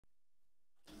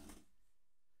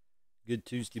Good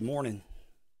Tuesday morning.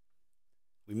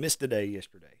 We missed a day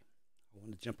yesterday. I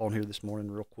wanted to jump on here this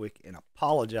morning real quick and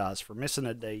apologize for missing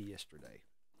a day yesterday.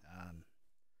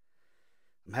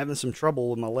 I'm having some trouble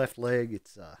with my left leg.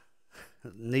 It's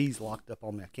knees locked up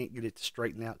on me. I can't get it to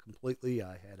straighten out completely.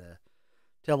 I had a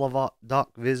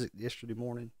teledoc visit yesterday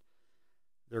morning.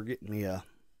 They're getting me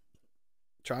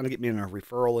trying to get me in a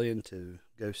referral in to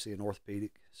go see an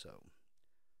orthopedic. So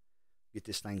get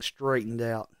this thing straightened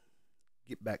out,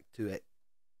 get back to it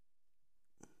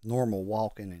normal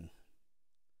walking, and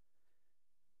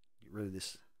get rid of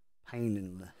this pain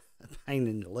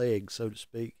in the leg, so to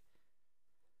speak,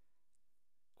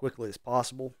 quickly as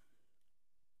possible.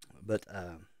 But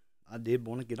I did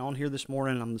want to get on here this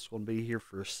morning. I'm just going to be here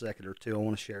for a second or two. I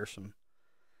want to share some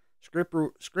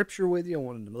scripture with you. I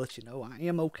wanted to let you know I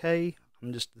am okay.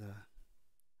 I'm just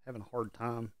having a hard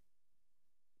time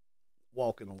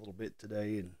walking a little bit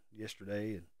today and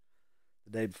yesterday and the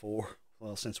day before.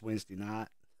 Well, since Wednesday night.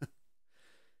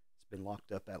 It's been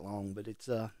locked up that long, but it's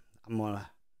I'm gonna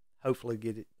hopefully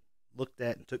get it looked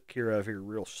at and took care of here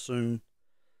real soon.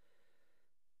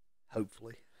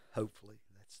 Hopefully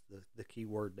that's the key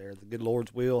word there. The good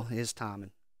Lord's will, His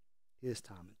timing.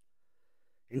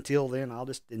 Until then, I'll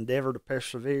just endeavor to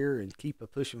persevere and keep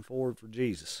pushing forward for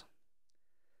Jesus.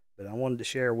 But I wanted to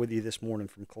share with you this morning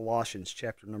from Colossians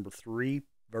chapter number 3,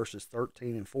 verses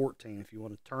 13 and 14. If you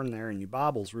want to turn there in your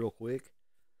Bibles real quick.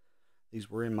 These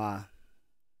were in my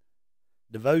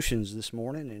devotions this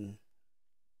morning, and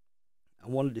I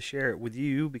wanted to share it with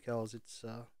you because it's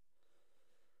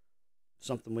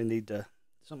something we need to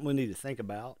think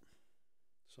about.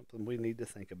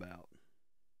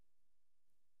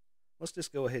 Let's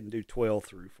just go ahead and do 12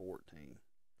 through 14.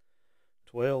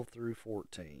 12 through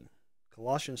 14.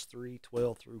 Colossians 3,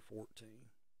 12 through 14.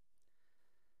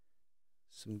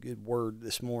 Some good word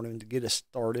this morning to get us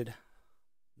started.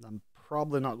 I'm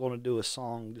probably not going to do a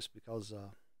song just because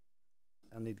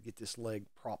I need to get this leg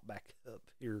propped back up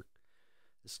here.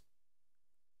 Just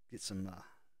get some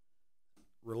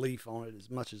relief on it as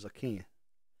much as I can.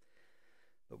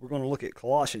 But we're going to look at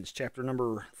Colossians chapter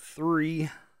number 3,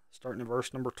 starting at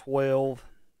verse number 12.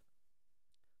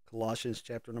 Colossians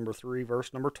chapter number 3,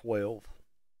 verse number 12.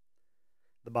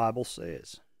 The Bible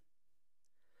says,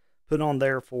 "Put on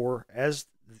therefore as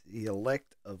the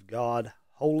elect of God,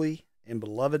 holy and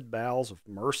beloved bowels of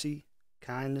mercy,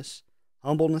 kindness,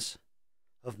 humbleness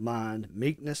of mind,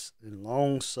 meekness, and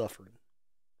long-suffering,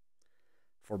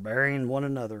 forbearing one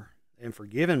another, and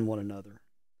forgiving one another.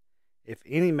 If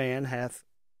any man have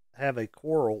a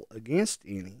quarrel against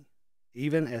any,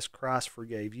 even as Christ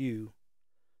forgave you,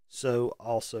 so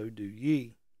also do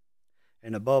ye.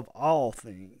 And above all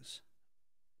things,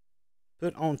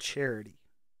 put on charity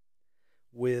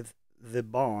with the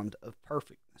bond of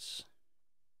perfectness."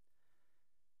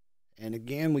 And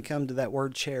again, we come to that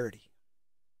word charity.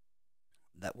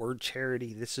 That word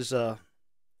charity, this is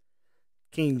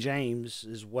King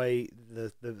James's way,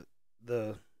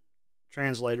 the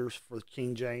translators for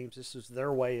King James, this is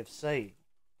their way of saying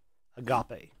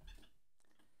agape,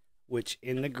 which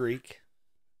in the Greek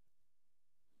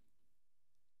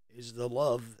is the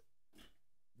love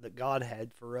that God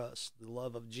had for us, the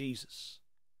love of Jesus.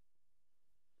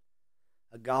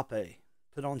 Agape,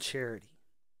 put on charity.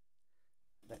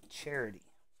 That charity,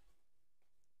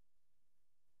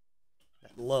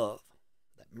 that love,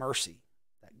 that mercy,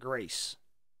 that grace,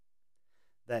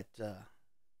 that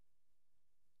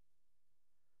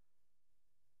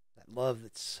love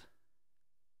that's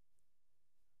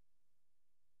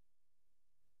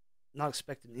not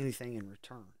expecting anything in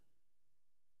return.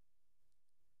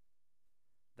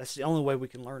 That's the only way we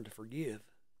can learn to forgive,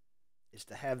 is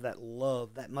to have that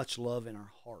love, that much love in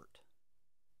our heart.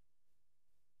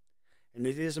 And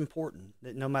it is important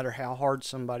that no matter how hard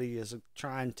somebody is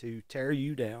trying to tear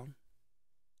you down,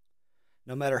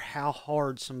 no matter how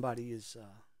hard somebody is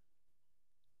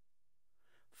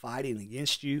fighting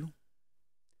against you,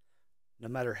 no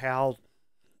matter how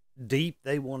deep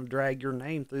they want to drag your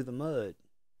name through the mud,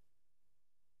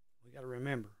 we got to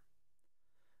remember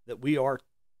that we are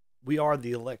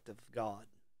the elect of God.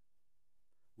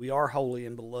 We are holy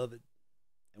and beloved,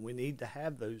 and we need to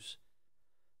have those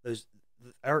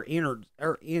our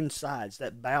insides,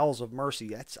 that bowels of mercy.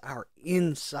 That's our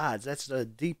insides. That's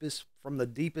from the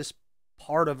deepest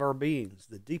part of our beings,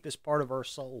 the deepest part of our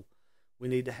soul. We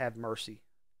need to have mercy.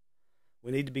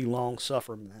 We need to be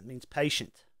long-suffering. That means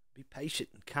patient. Be patient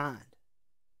and kind.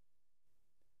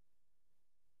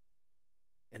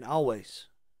 And always,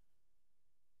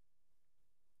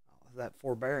 that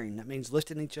forbearing, that means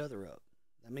lifting each other up.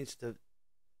 That means to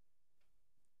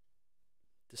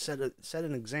set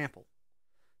an example.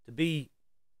 To be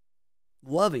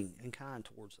loving and kind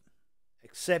towards them,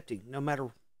 accepting no matter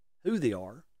who they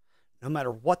are, no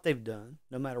matter what they've done,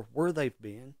 no matter where they've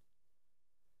been,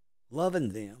 loving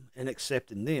them and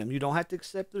accepting them. You don't have to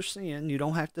accept their sin. You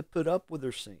don't have to put up with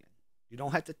their sin. You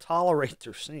don't have to tolerate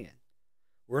their sin.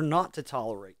 We're not to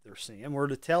tolerate their sin. We're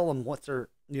to tell them what we're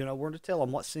to tell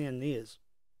them what sin is.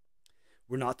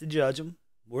 We're not to judge them.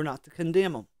 We're not to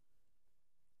condemn them.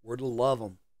 We're to love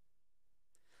them.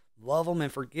 Love them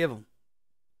and forgive them.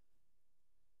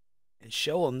 And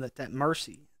show them that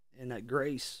mercy and that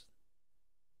grace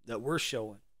that we're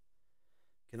showing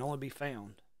can only be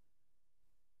found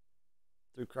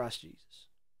through Christ Jesus.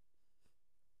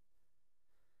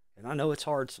 And I know it's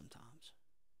hard sometimes.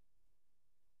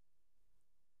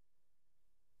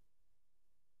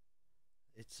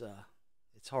 It's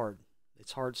hard.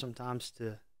 It's hard sometimes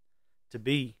to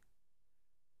be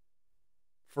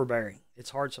forbearing. It's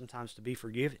hard sometimes to be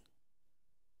forgiving.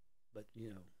 But,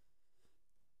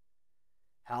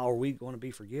 how are we going to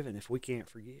be forgiven if we can't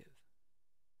forgive?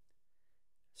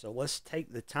 So let's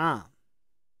take the time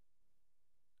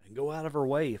and go out of our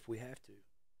way if we have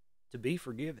to be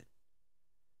forgiven.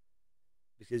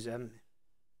 Because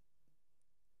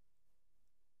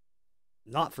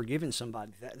not forgiving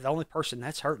somebody, the only person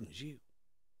that's hurting is you.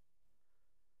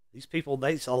 These people,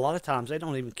 a lot of times they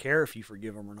don't even care if you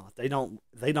forgive them or not. They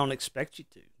don't expect you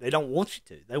to. They don't want you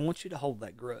to. They want you to hold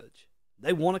that grudge.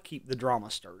 They want to keep the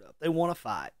drama stirred up. They want to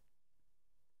fight.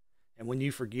 And when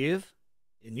you forgive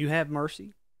and you have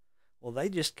mercy, well, they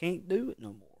just can't do it no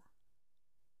more.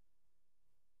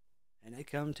 And they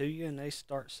come to you and they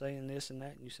start saying this and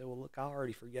that, and you say, well, look, I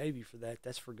already forgave you for that.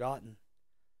 That's forgotten.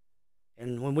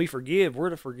 And when we forgive, we're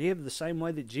to forgive the same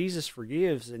way that Jesus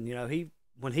forgives. And,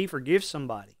 when he forgives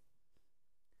somebody,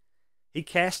 he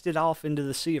cast it off into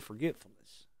the sea of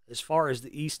forgetfulness, as far as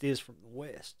the east is from the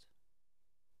west.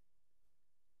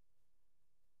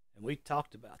 And we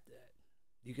talked about that.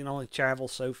 You can only travel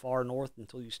so far north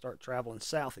until you start traveling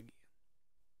south again.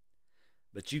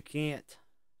 But you can't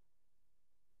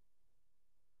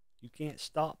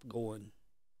stop going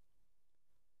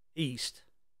east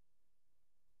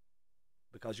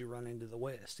because you run into the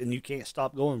west. And you can't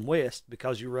stop going west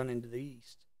because you run into the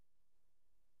east.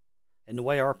 And the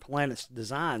way our planet's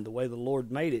designed, the way the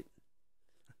Lord made it,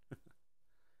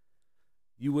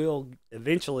 you will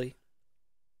eventually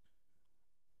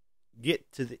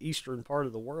get to the eastern part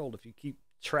of the world if you keep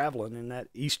traveling in that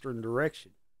eastern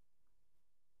direction.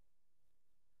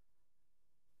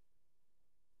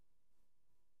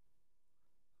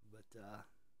 But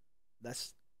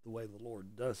that's the way the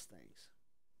Lord does things.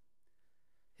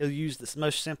 He'll use the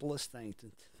most simplest thing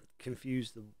to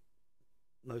confuse the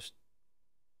most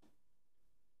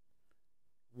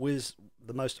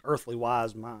earthly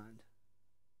wise mind.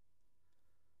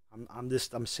 I'm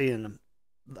seeing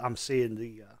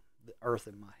the earth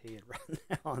in my head right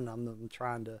now, and I'm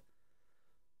trying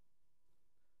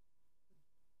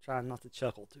not to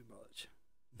chuckle too much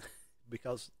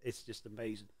because it's just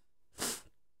amazing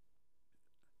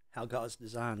how God's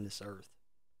designed this earth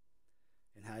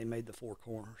and how he made the four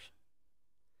corners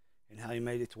and how he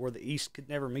made it to where the east could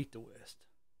never meet the west.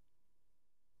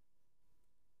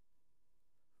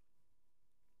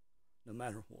 No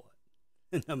matter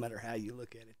what, no matter how you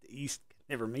look at it, the east could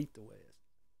never meet the west.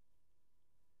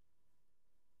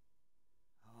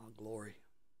 Oh, glory.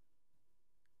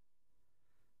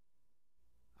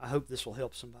 I hope this will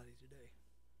help somebody today.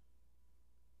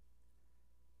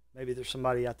 Maybe there's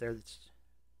somebody out there that's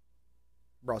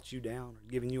brought you down or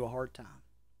giving you a hard time.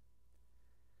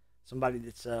 Somebody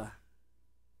that's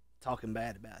talking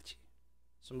bad about you.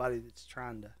 Somebody that's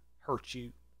trying to hurt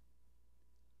you.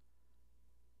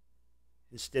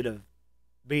 Instead of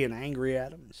being angry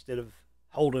at them, instead of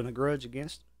holding a grudge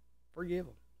against them, forgive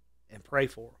them and pray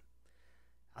for them.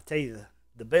 I'll tell you,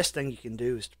 the best thing you can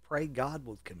do is to pray God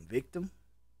will convict them.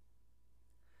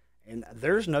 And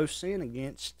there's no sin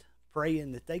against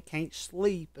praying that they can't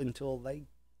sleep until they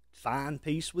find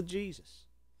peace with Jesus.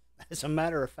 As a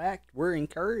matter of fact, we're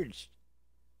encouraged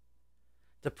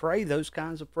to pray those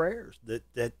kinds of prayers,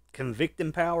 that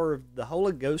convicting power of the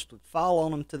Holy Ghost would fall on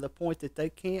them to the point that they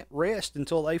can't rest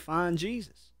until they find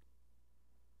Jesus.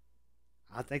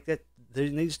 I think that there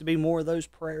needs to be more of those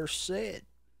prayers said.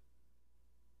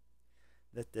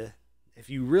 That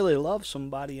if you really love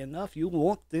somebody enough, you'll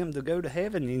want them to go to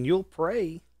heaven, and you'll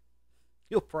pray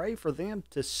for them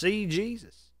to see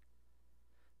Jesus.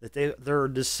 That their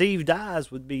deceived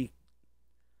eyes would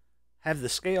have the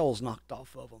scales knocked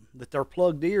off of them, that their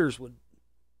plugged ears would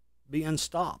be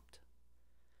unstopped,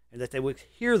 and that they would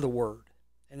hear the word,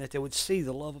 and that they would see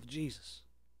the love of Jesus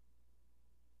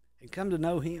and come to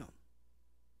know him.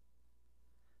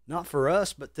 Not for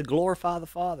us, but to glorify the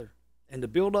Father and to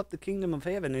build up the kingdom of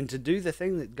heaven and to do the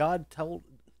thing that God told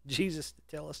Jesus to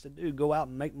tell us to do, go out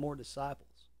and make more disciples.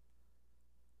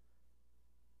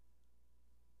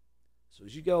 So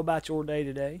as you go about your day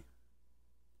today,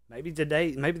 maybe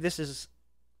this is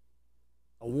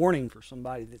a warning for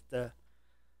somebody that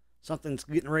something's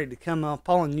getting ready to come up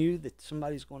on you, that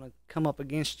somebody's going to come up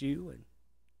against you, and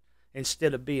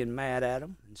instead of being mad at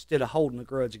them, instead of holding a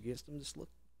grudge against them, just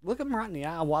look them right in the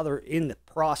eye while they're in the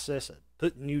process of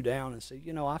putting you down and say,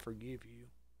 you know, I forgive you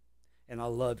and I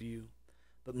love you.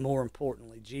 But more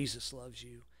importantly, Jesus loves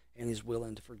you and is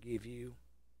willing to forgive you.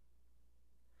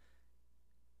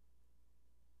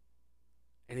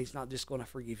 And he's not just going to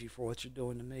forgive you for what you're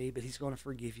doing to me, but he's going to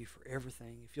forgive you for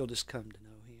everything if you'll just come to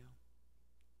know him.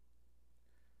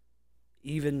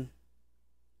 Even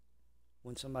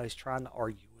when somebody's trying to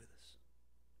argue with us,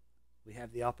 we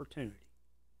have the opportunity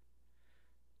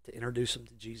to introduce them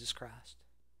to Jesus Christ.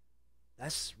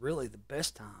 That's really the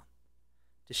best time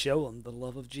to show them the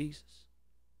love of Jesus.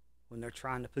 When they're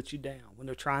trying to put you down, when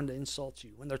they're trying to insult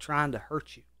you, when they're trying to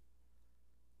hurt you.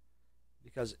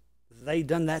 Because they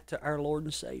done that to our Lord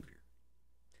and Savior.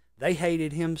 They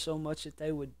hated him so much that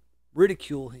they would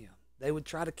ridicule him. They would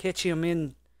try to catch him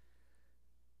in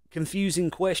confusing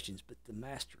questions. But the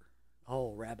Master,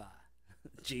 Rabbi,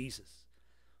 Jesus,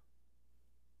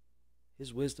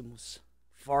 his wisdom was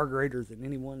far greater than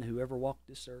anyone who ever walked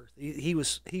this earth. He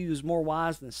was more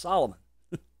wise than Solomon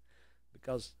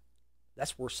because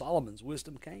that's where Solomon's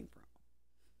wisdom came from.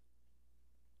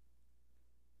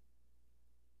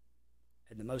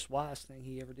 And the most wise thing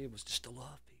he ever did was just to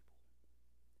love people.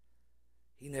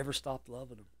 He never stopped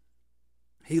loving them.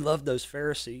 He loved those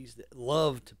Pharisees that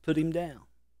loved to put him down.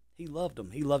 He loved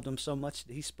them. He loved them so much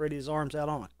that he spread his arms out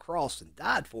on a cross and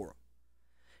died for them.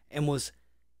 And was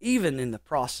even in the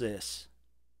process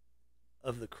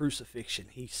of the crucifixion,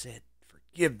 he said,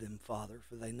 "Forgive them, Father,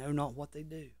 for they know not what they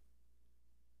do."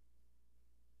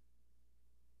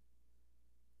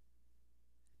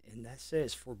 And that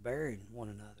says forbearing one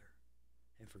another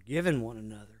and forgiving one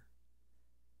another.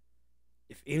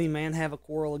 If any man have a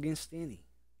quarrel against any,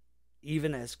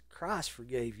 even as Christ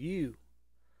forgave you,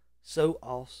 so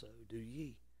also do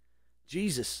ye.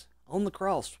 Jesus on the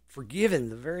cross, forgiving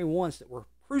the very ones that were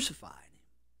crucifying him,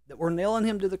 that were nailing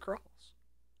him to the cross,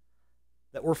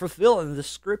 that were fulfilling the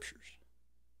scriptures.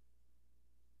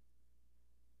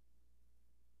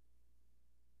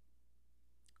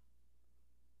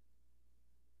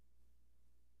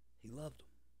 He loved them.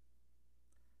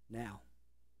 Now,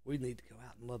 we need to go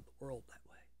out and love the world that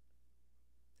way.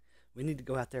 We need to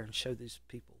go out there and show these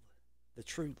people the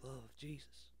true love of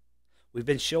Jesus. We've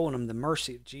been showing them the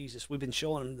mercy of Jesus. We've been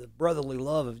showing them the brotherly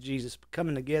love of Jesus,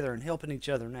 coming together and helping each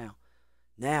other now.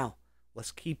 Now,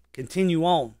 let's continue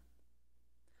on.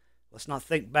 Let's not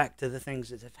think back to the things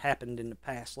that have happened in the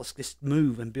past. Let's just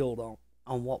move and build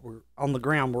on the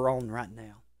ground we're on right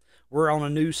now. We're on a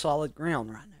new solid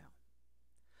ground right now.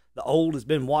 The old has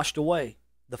been washed away.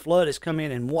 The flood has come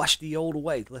in and washed the old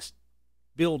away. Let's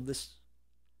build this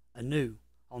anew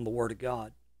on the Word of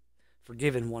God.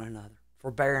 Forgiving one another,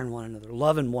 forbearing one another,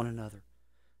 loving one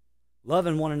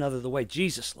another the way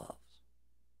Jesus loves.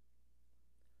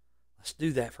 Let's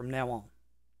do that from now on.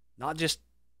 Not just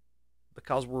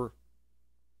because we're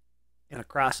in a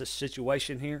crisis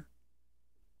situation here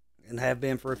and have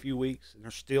been for a few weeks and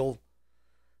are still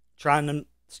trying to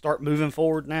start moving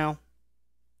forward now.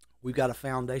 We've got a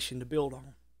foundation to build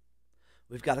on.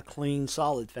 We've got a clean,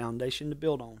 solid foundation to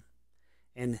build on.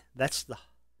 And that's the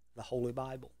Holy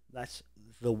Bible. That's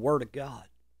the Word of God.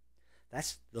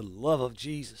 That's the love of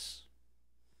Jesus.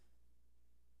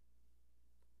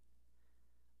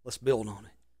 Let's build on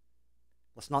it.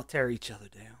 Let's not tear each other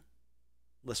down.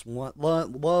 Let's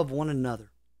love one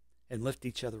another and lift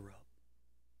each other up.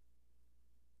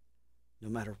 No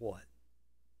matter what.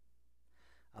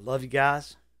 I love you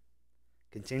guys.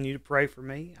 Continue to pray for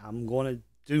me. I'm going to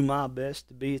do my best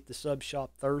to be at the sub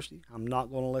shop Thursday. I'm not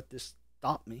going to let this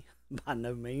stop me by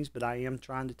no means, but I am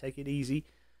trying to take it easy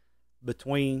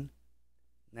between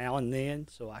now and then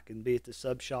so I can be at the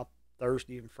sub shop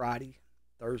Thursday and Friday.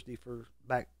 Thursday for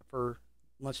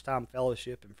lunchtime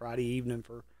fellowship and Friday evening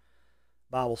for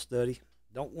Bible study.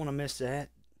 Don't want to miss that.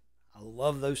 I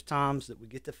love those times that we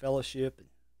get to fellowship and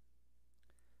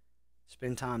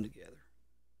spend time together.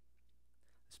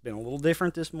 It's been a little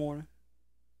different this morning.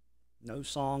 No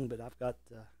song, but I've got,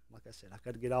 like I said, I've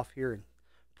got to get off here and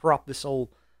prop this old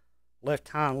left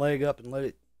hind leg up and let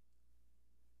it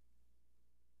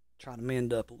try to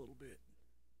mend up a little bit.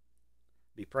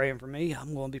 Be praying for me.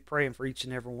 I'm going to be praying for each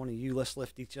and every one of you. Let's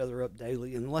lift each other up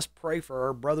daily, and let's pray for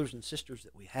our brothers and sisters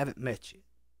that we haven't met yet.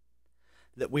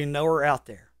 that we know are out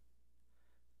there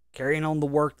carrying on the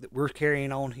work that we're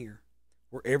carrying on here,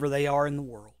 wherever they are in the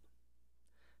world,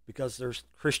 because there's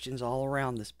Christians all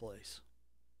around this place.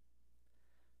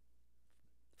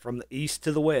 From the east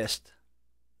to the west,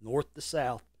 north to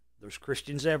south, there's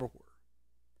Christians everywhere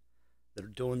that are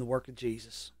doing the work of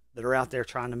Jesus, that are out there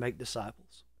trying to make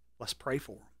disciples. Let's pray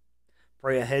for them.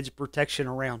 Pray a hedge of protection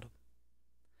around them.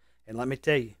 And let me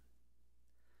tell you,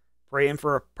 praying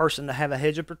for a person to have a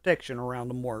hedge of protection around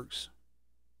them works.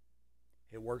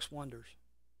 It works wonders.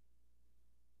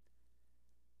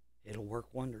 It'll work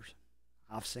wonders.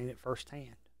 I've seen it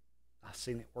firsthand. I've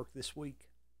seen it work this week.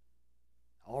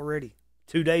 Already.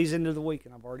 2 days into the week,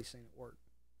 and I've already seen it work.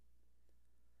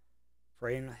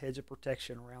 Praying a hedge of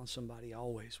protection around somebody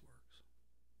always works.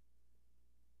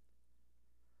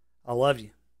 I love you.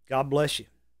 God bless you.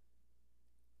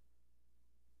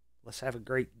 Let's have a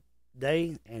great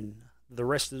day, and the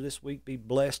rest of this week be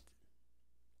blessed.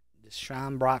 Just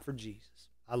shine bright for Jesus.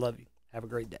 I love you. Have a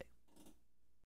great day.